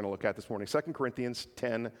important one we're going to look at this morning. 2 Corinthians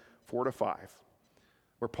 10:4-5,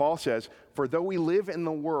 where Paul says, for though we live in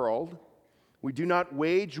the world, we do not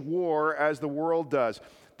wage war as the world does.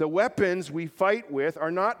 The weapons we fight with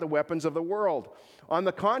are not the weapons of the world. On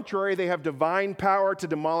the contrary, they have divine power to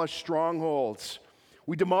demolish strongholds.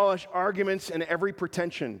 We demolish arguments and every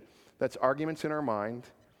pretension. That's arguments in our mind,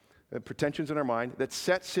 pretensions in our mind, that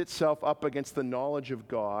sets itself up against the knowledge of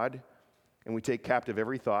God, and we take captive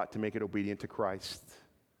every thought to make it obedient to Christ.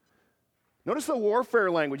 Notice the warfare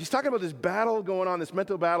language. He's talking about this battle going on, this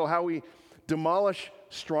mental battle, how we demolish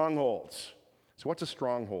strongholds. So what's a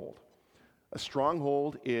stronghold? A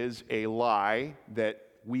stronghold is a lie that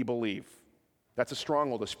we believe. That's a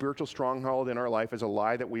stronghold. A spiritual stronghold in our life is a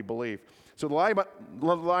lie that we believe. So the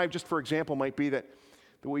lie, just for example, might be that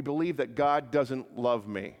we believe that God doesn't love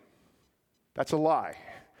me. That's a lie.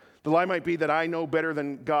 The lie might be that I know better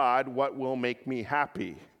than God what will make me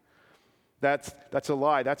happy. That's a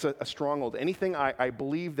lie. That's a stronghold. Anything I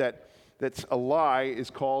believe that's a lie is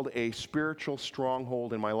called a spiritual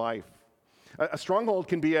stronghold in my life. A stronghold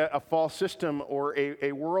can be a false system or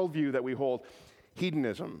a worldview that we hold.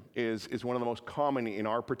 Hedonism is one of the most common in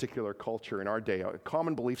our particular culture, in our day, a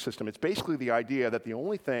common belief system. It's basically the idea that the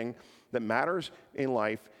only thing that matters in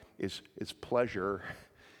life is pleasure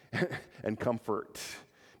and comfort.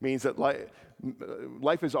 It means that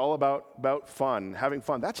life is all about fun, having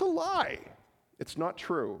fun. That's a lie. It's not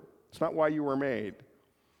true. It's not why you were made.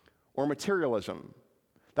 Or materialism.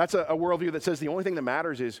 That's a worldview that says the only thing that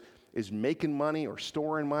matters is making money or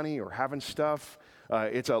storing money or having stuff.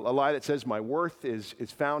 It's a lie that says my worth is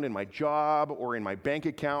found in my job or in my bank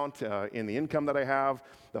account, in the income that I have,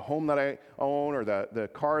 the home that I own, or the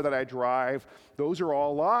car that I drive. Those are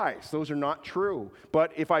all lies. Those are not true.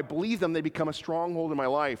 But if I believe them, they become a stronghold in my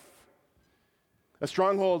life. A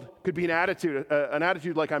stronghold could be an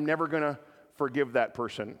attitude like I'm never going to forgive that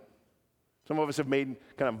person. Some of us have made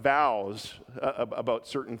kind of vows about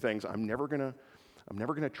certain things. I'm never going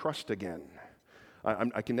to trust again.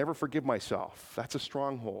 I can never forgive myself. That's a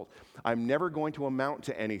stronghold. I'm never going to amount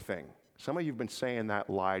to anything. Some of you have been saying that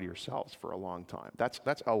lie to yourselves for a long time. That's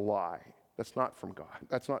a lie. That's not from God.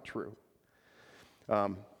 That's not true.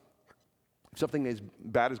 If something as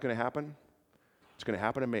bad is going to happen, it's going to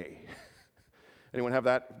happen to me. Anyone have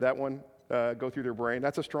that one go through their brain?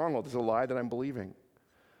 That's a stronghold. It's a lie that I'm believing.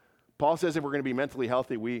 Paul says if we're going to be mentally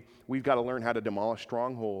healthy, we've got to learn how to demolish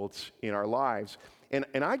strongholds in our lives.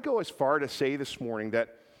 And I'd go as far to say this morning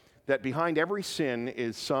that behind every sin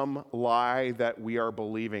is some lie that we are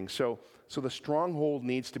believing. So the stronghold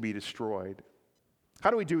needs to be destroyed. How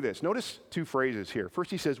do we do this? Notice two phrases here. First,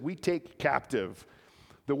 he says, we take captive.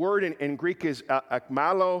 The word in Greek is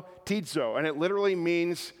akmalo tidzo, and it literally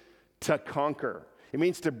means to conquer. It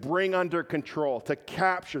means to bring under control, to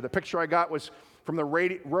capture. The picture I got was from the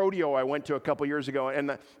rodeo I went to a couple years ago,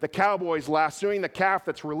 and the cowboys lassoing the calf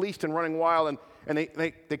that's released and running wild, and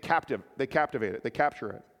they captivate it, they capture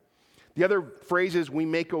it. The other phrase is we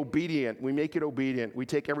make obedient, we make it obedient. We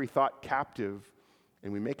take every thought captive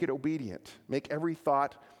and we make it obedient. Make every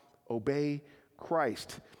thought obey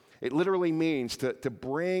Christ. It literally means to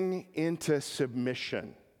bring into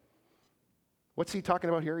submission. What's he talking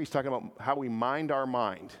about here? He's talking about how we mind our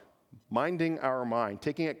mind. Minding our mind,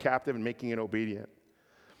 taking it captive and making it obedient.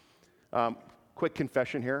 Quick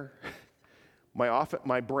confession here.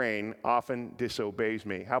 My brain often disobeys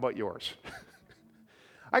me. How about yours?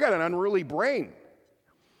 I got an unruly brain.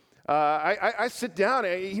 I sit down,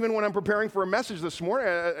 even when I'm preparing for a message this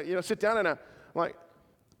morning, sit down and I'm like,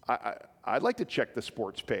 I'd like to check the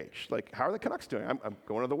sports page. Like, how are the Canucks doing? I'm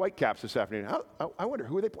going to the Whitecaps this afternoon. I wonder,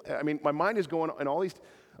 who are they playing? I mean, my mind is going in all these.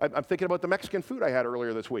 I'm thinking about the Mexican food I had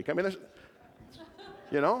earlier this week. I mean,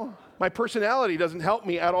 my personality doesn't help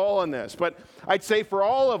me at all in this. But I'd say for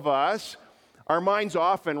all of us, our minds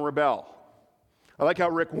often rebel. I like how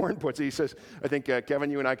Rick Warren puts it. He says, I think, Kevin,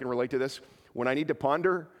 you and I can relate to this. When I need to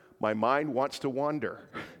ponder, my mind wants to wander.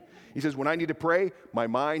 He says, when I need to pray, my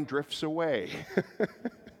mind drifts away.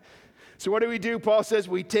 So what do? Paul says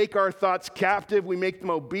we take our thoughts captive, we make them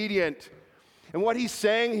obedient. And what he's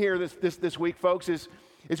saying here this week, folks, is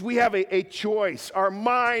we have a choice. Our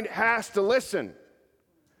mind has to listen.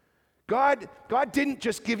 God didn't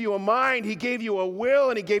just give you a mind, he gave you a will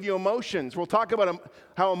and he gave you emotions. We'll talk about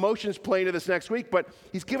how emotions play into this next week, but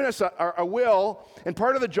he's given us a will, and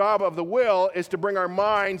part of the job of the will is to bring our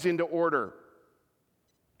minds into order.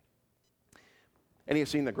 Any have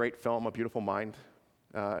seen the great film, A Beautiful Mind?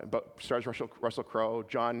 Stars Russell Crowe,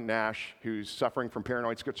 John Nash, who's suffering from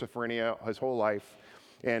paranoid schizophrenia his whole life,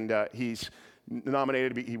 and he's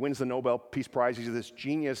nominated. He wins the Nobel Peace Prize. He's this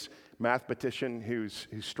genius mathematician who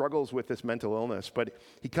struggles with this mental illness, but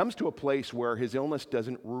he comes to a place where his illness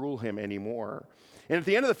doesn't rule him anymore. And at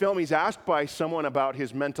the end of the film, he's asked by someone about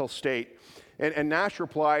his mental state, and Nash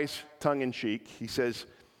replies tongue-in-cheek. He says,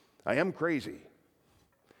 "I am crazy."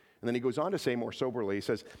 And then he goes on to say more soberly, he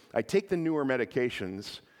says, "I take the newer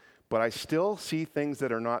medications, but I still see things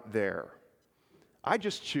that are not there. I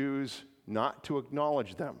just choose not to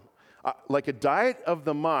acknowledge them. Like a diet of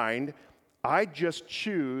the mind, I just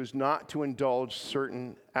choose not to indulge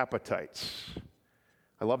certain appetites."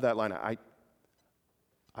 I love that line.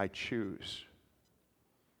 I choose.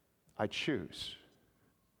 I choose.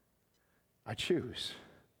 I choose.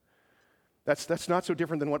 That's not so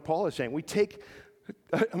different than what Paul is saying.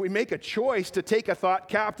 We make a choice to take a thought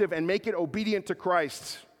captive and make it obedient to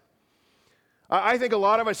Christ. I think a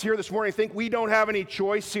lot of us here this morning think we don't have any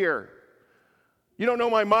choice here. You don't know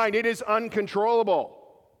my mind. It is uncontrollable.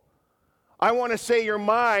 I want to say your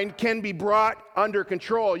mind can be brought under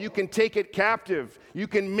control. You can take it captive. You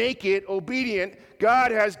can make it obedient.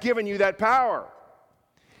 God has given you that power.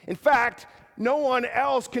 In fact, no one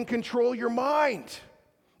else can control your mind.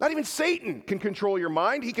 Not even Satan can control your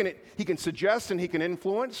mind. He can suggest and he can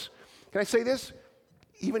influence. Can I say this?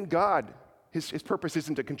 Even God, his purpose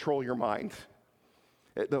isn't to control your mind.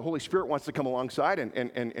 The Holy Spirit wants to come alongside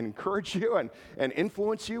and encourage you and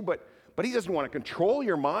influence you, but he doesn't want to control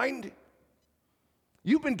your mind.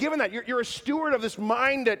 You've been given that. You're a steward of this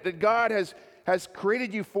mind that God has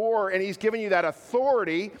created you for, and he's given you that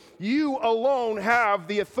authority. You alone have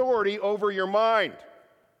the authority over your mind.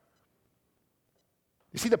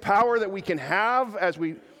 You see the power that we can have as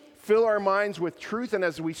we fill our minds with truth and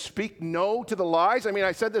as we speak no to the lies? I mean,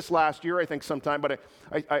 I said this last year, I think, sometime, but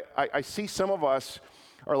I see some of us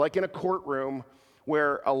are like in a courtroom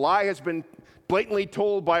where a lie has been blatantly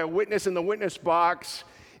told by a witness in the witness box.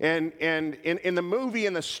 And in the movie,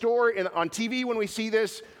 in the story, on TV, when we see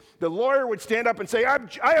this, the lawyer would stand up and say,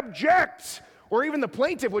 I object. Or even the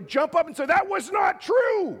plaintiff would jump up and say, that was not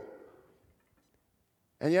true.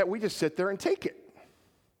 And yet we just sit there and take it.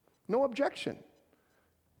 No objection.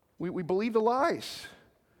 We believe the lies.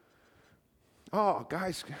 Oh,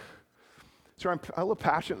 guys. Sorry, I'm a little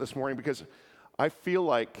passionate this morning because I feel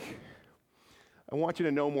like I want you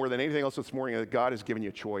to know more than anything else this morning that God has given you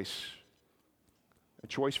a choice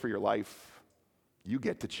for your life. You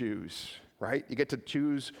get to choose, right? You get to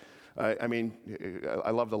choose.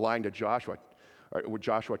 I love the line to Joshua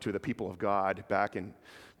to the people of God back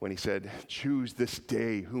when he said, choose this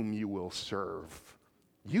day whom you will serve.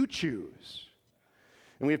 You choose.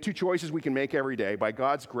 And we have two choices we can make every day. By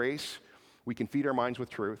God's grace, we can feed our minds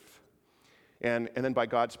with truth. And then by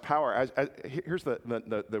God's power, here's the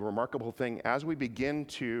remarkable thing. As we begin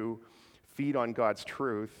to feed on God's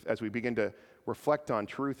truth, as we begin to reflect on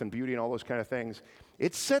truth and beauty and all those kind of things,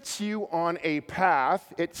 it sets you on a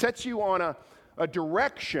path, it sets you on a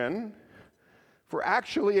direction for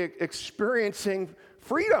actually experiencing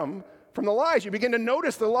freedom from the lies. You begin to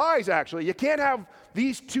notice the lies, actually. You can't have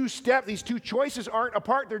these two choices aren't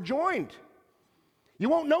apart, they're joined. You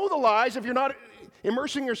won't know the lies if you're not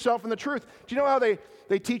immersing yourself in the truth. Do you know how they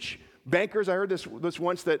teach bankers? I heard this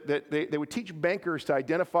once, that they would teach bankers to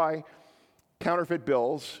identify counterfeit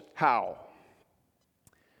bills. How?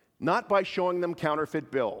 Not by showing them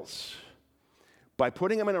counterfeit bills, by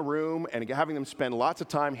putting them in a room and having them spend lots of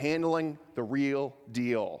time handling the real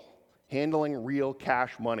deal, handling real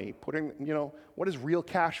cash money, what does real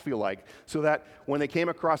cash feel like? So that when they came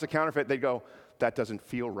across a counterfeit, they'd go, that doesn't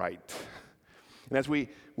feel right. And as we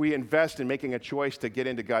invest in making a choice to get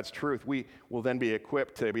into God's truth, we will then be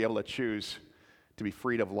equipped to be able to choose to be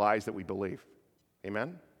freed of lies that we believe.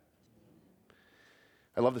 Amen?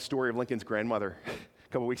 I love the story of Lincoln's grandmother. A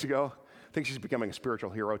couple weeks ago, I think she's becoming a spiritual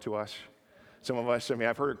hero to us. Some of us,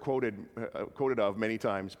 I've heard it quoted of many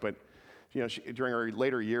times, but during her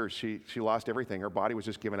later years, she lost everything. Her body was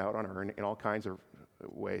just given out on her in all kinds of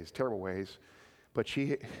ways, terrible ways. But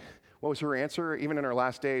what was her answer? Even in her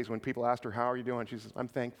last days, when people asked her, how are you doing? She says, I'm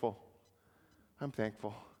thankful. I'm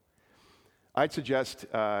thankful. I'd suggest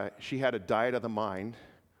she had a diet of the mind.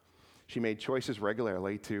 She made choices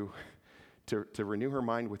regularly to renew her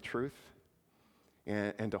mind with truth.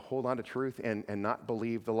 And to hold on to truth and not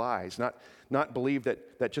believe the lies. Not believe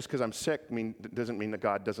that just because I'm sick doesn't mean that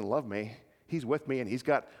God doesn't love me. He's with me and he's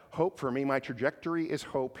got hope for me. My trajectory is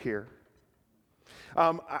hope here.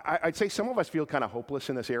 I'd say some of us feel kind of hopeless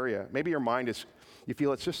in this area. Maybe your mind you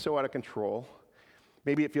feel it's just so out of control.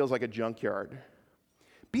 Maybe it feels like a junkyard.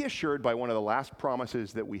 Be assured by one of the last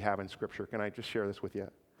promises that we have in Scripture. Can I just share this with you?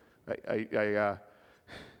 It's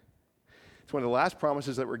one of the last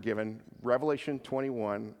promises that were given, Revelation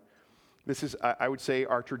 21. This is, I would say,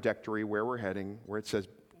 our trajectory, where we're heading,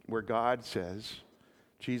 where God says,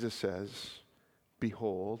 Jesus says,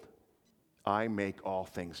 behold, I make all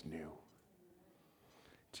things new.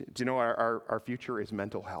 Do you know our future is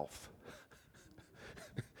mental health?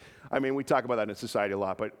 We talk about that in society a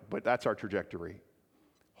lot, but that's our trajectory.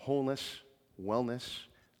 Wholeness, wellness,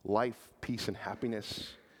 life, peace, and happiness,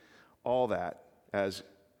 all that as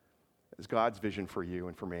God's vision for you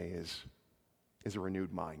and for me is a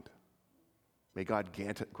renewed mind. May God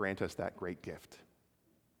grant us that great gift.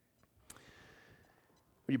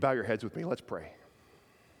 Will you bow your heads with me? Let's pray.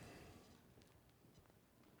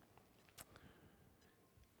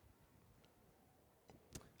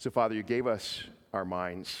 So, Father, you gave us our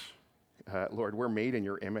minds. Lord, we're made in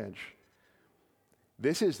your image.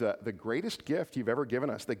 This is the greatest gift you've ever given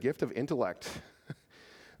us, the gift of intellect.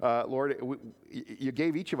 Lord, you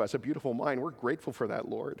gave each of us a beautiful mind. We're grateful for that,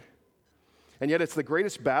 Lord. And yet it's the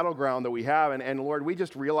greatest battleground that we have. And Lord, we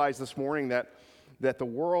just realized this morning that the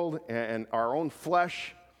world and our own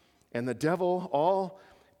flesh and the devil all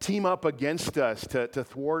team up against us to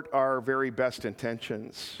thwart our very best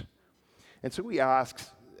intentions. And so we ask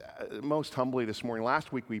most humbly this morning,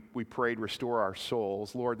 last week we prayed, restore our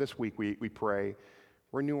souls. Lord, this week we pray,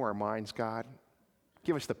 renew our minds, God.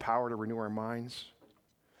 Give us the power to renew our minds.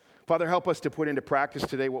 Father, help us to put into practice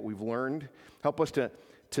today what we've learned. Help us to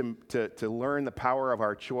learn the power of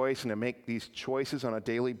our choice and to make these choices on a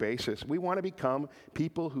daily basis. We want to become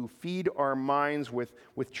people who feed our minds with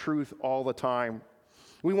truth all the time.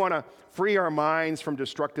 We want to free our minds from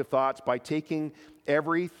destructive thoughts by taking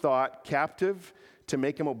every thought captive to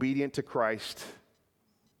make them obedient to Christ.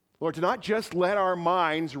 Lord, to not just let our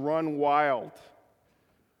minds run wild.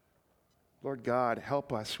 Lord God,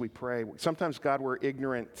 help us, we pray. Sometimes, God, we're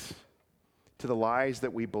ignorant to the lies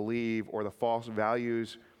that we believe or the false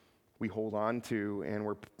values we hold on to, and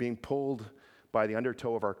we're being pulled by the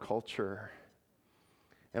undertow of our culture.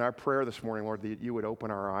 And our prayer this morning, Lord, that you would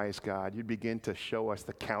open our eyes, God. You'd begin to show us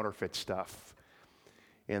the counterfeit stuff.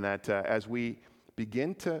 And that as we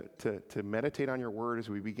begin to meditate on your word, as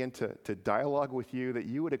we begin to dialogue with you, that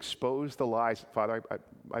you would expose the lies. Father,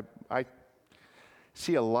 I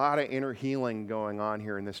see a lot of inner healing going on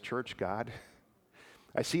here in this church, God.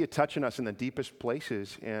 I see you touching us in the deepest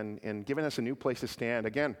places and giving us a new place to stand.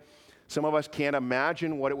 Again, some of us can't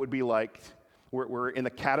imagine what it would be like. We're in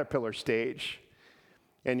the caterpillar stage,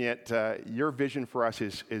 and yet your vision for us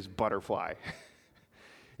is butterfly.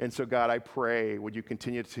 And so, God, I pray, would you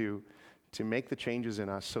continue to make the changes in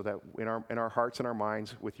us so that in our hearts and our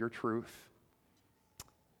minds with your truth.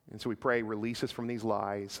 And so we pray, release us from these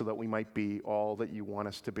lies so that we might be all that you want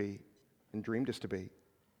us to be and dreamed us to be.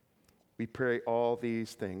 We pray all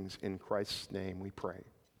these things in Christ's name we pray.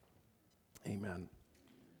 Amen.